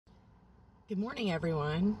Good morning,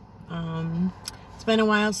 everyone. It's been a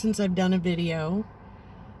while since I've done a video,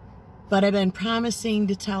 but I've been promising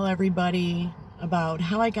to tell everybody about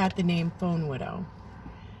how I got the name Phone Widow.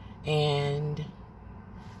 And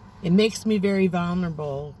it makes me very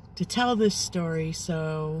vulnerable to tell this story,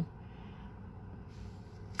 so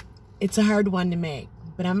it's a hard one to make.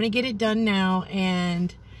 But I'm going to get it done now.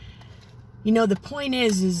 And, you know, the point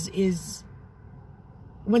is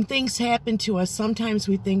when things happen to us, sometimes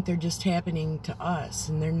we think they're just happening to us,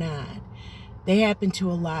 and they're not. They happen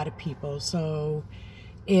to a lot of people. So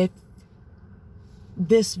if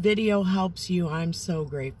this video helps you, I'm so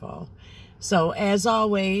grateful. So as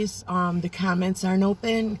always, the comments aren't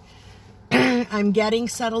open. I'm getting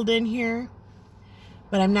settled in here,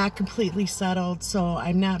 but I'm not completely settled, so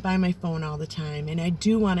I'm not by my phone all the time. And I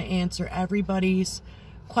do want to answer everybody's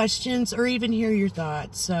questions or even hear your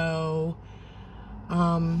thoughts. So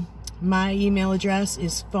my email address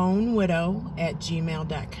is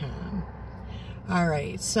phonewidow@gmail.com. All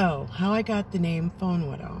right, so how I got the name Phone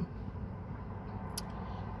Widow.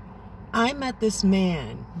 I met this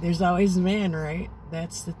man. There's always a man, right?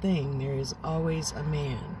 That's the thing. There is always a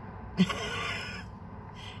man.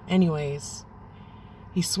 Anyways,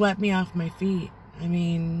 he swept me off my feet. I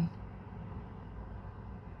mean,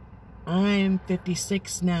 I'm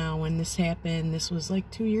 56 now. When this happened, this was like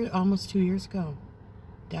almost 2 years ago.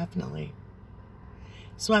 Definitely.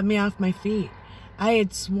 Swept me off my feet. I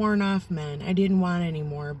had sworn off men. I didn't want any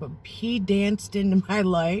more, but he danced into my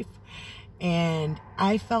life, and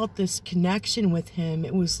I felt this connection with him.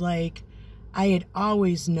 It was like I had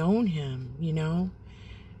always known him, you know?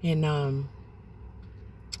 And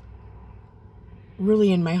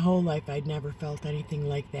really in my whole life, I'd never felt anything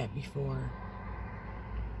like that before.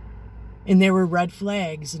 And there were red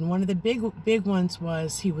flags, and one of the big ones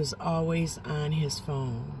was he was always on his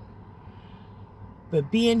phone.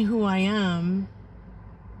 But being who I am,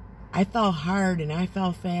 I fell hard, and I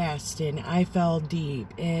fell fast, and I fell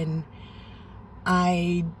deep, and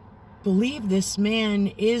I believe this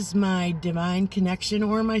man is my divine connection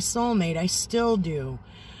or my soulmate. I still do.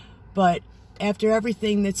 But after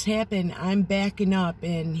everything that's happened, I'm backing up,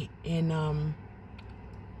 and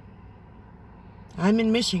I'm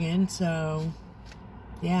in Michigan, so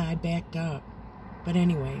yeah, I backed up. But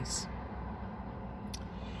anyways,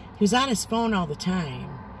 he was on his phone all the time.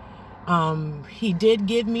 He did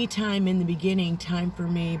give me time in the beginning, time for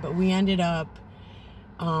me, but we ended up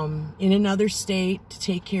in another state to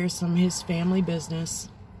take care of some of his family business.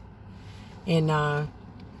 And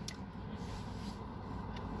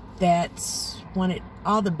that's when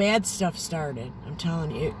all the bad stuff started. I'm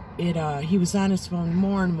telling you, he was on his phone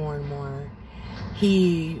more and more and more.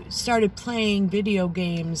 He started playing video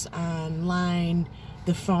games online,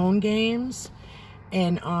 the phone games,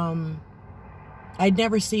 and I'd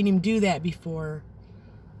never seen him do that before.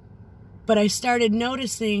 But I started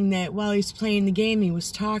noticing that while he was playing the game, he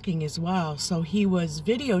was talking as well. So he was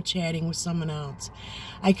video chatting with someone else.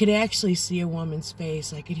 I could actually see a woman's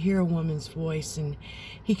face. I could hear a woman's voice. And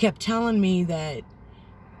he kept telling me that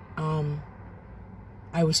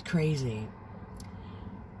I was crazy.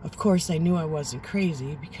 Of course, I knew I wasn't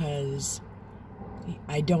crazy because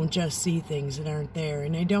I don't just see things that aren't there,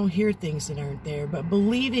 and I don't hear things that aren't there. But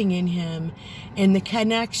believing in him and the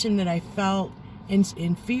connection that I felt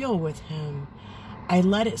and feel with him, I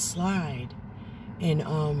let it slide. And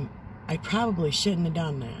I probably shouldn't have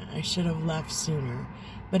done that. I should have left sooner.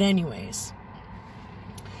 But anyways,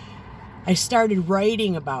 I started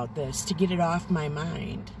writing about this to get it off my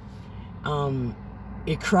mind.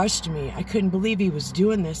 It crushed me. I couldn't believe he was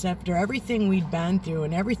doing this after everything we'd been through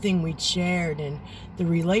and everything we'd shared and the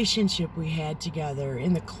relationship we had together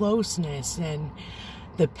and the closeness and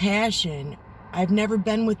the passion. I've never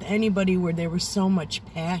been with anybody where there was so much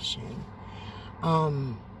passion,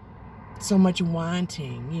 so much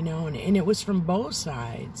wanting, you know, and it was from both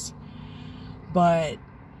sides. But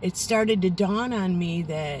it started to dawn on me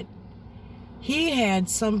that he had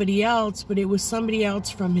somebody else, but it was somebody else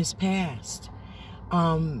from his past.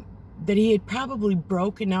 That he had probably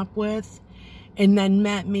broken up with and then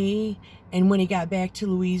met me. And when he got back to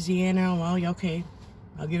Louisiana, well, okay,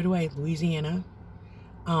 I'll give it away, Louisiana,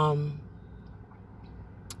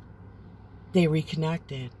 they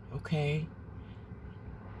reconnected, okay?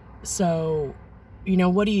 So, you know,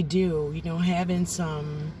 what do? You know, having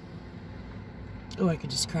some, oh, I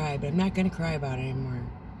could just cry, but I'm not going to cry about it anymore.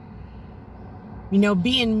 You know,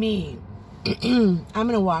 being me, I'm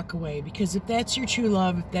going to walk away, because if that's your true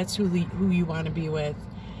love, if that's who you want to be with,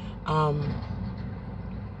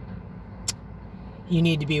 you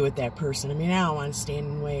need to be with that person. I mean, I don't want to stand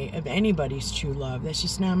in the way of anybody's true love. That's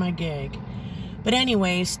just not my gig. But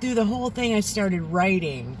anyways, through the whole thing, I started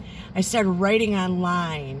writing. I started writing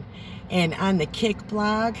online and on the Kick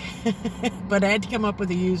blog, but I had to come up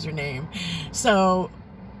with a username. So,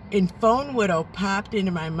 and Phone Widow popped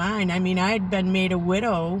into my mind. I mean, I had been made a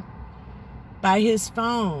widow by his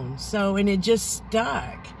phone. So, and it just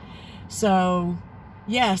stuck. So,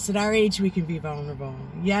 yes, at our age, we can be vulnerable.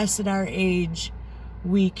 Yes, at our age,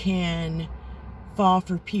 we can fall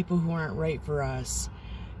for people who aren't right for us.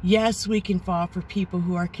 Yes, we can fall for people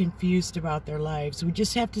who are confused about their lives. We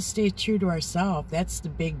just have to stay true to ourselves. That's the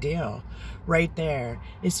big deal right there,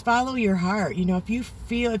 is follow your heart. You know, if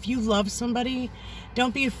you love somebody,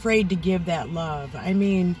 don't be afraid to give that love. I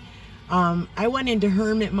mean, I went into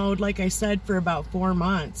hermit mode, like I said, for about 4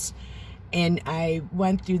 months. And I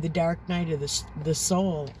went through the dark night of the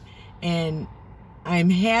soul. And I'm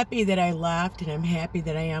happy that I left, and I'm happy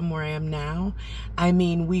that I am where I am now. I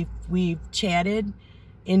mean, we've chatted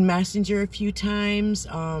in Messenger a few times.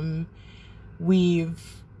 We've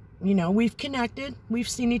connected. We've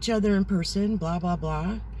seen each other in person, blah, blah,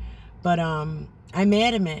 blah. But I'm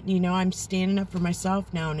adamant, you know, I'm standing up for myself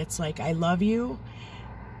now, and it's like, I love you.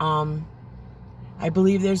 I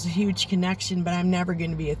believe there's a huge connection, but I'm never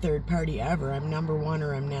going to be a third party ever. I'm number one,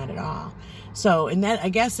 or I'm not at all. So, and that, I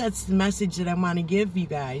guess that's the message that I want to give you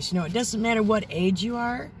guys. You know, it doesn't matter what age you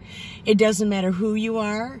are. It doesn't matter who you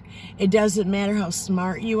are. It doesn't matter how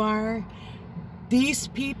smart you are. These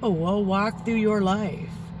people will walk through your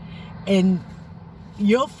life, and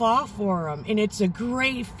you'll fall for them. And it's a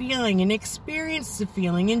great feeling, and experience the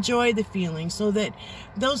feeling, enjoy the feeling, so that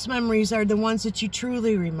those memories are the ones that you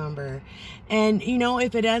truly remember. And, you know,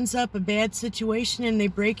 if it ends up a bad situation and they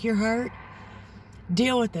break your heart,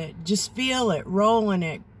 deal with it. Just feel it, roll in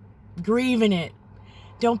it, grieve in it.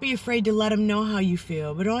 Don't be afraid to let them know how you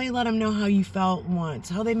feel, but only let them know how you felt once,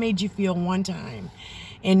 how they made you feel one time.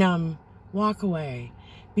 And walk away.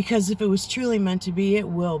 Because if it was truly meant to be, it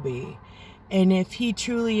will be. And if he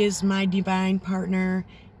truly is my divine partner,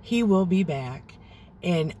 he will be back.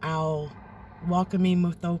 And I'll welcome him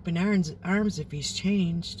with open arms if he's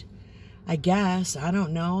changed. I guess. I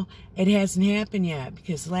don't know. It hasn't happened yet,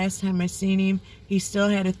 because last time I seen him, he still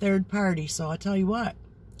had a third party. So I'll tell you what.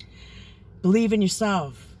 Believe in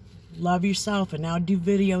yourself. Love yourself. And I'll do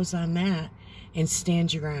videos on that. And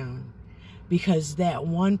stand your ground. Because that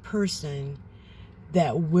one person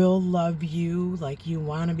that will love you like you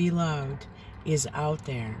want to be loved is out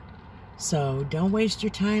there. So don't waste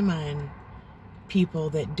your time on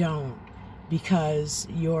people that don't, because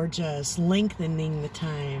you're just lengthening the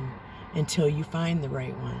time until you find the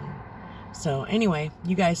right one. So anyway,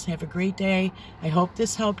 you guys have a great day. I hope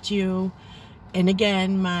this helped you. And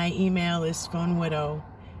again, my email is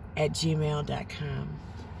phonewidow@gmail.com.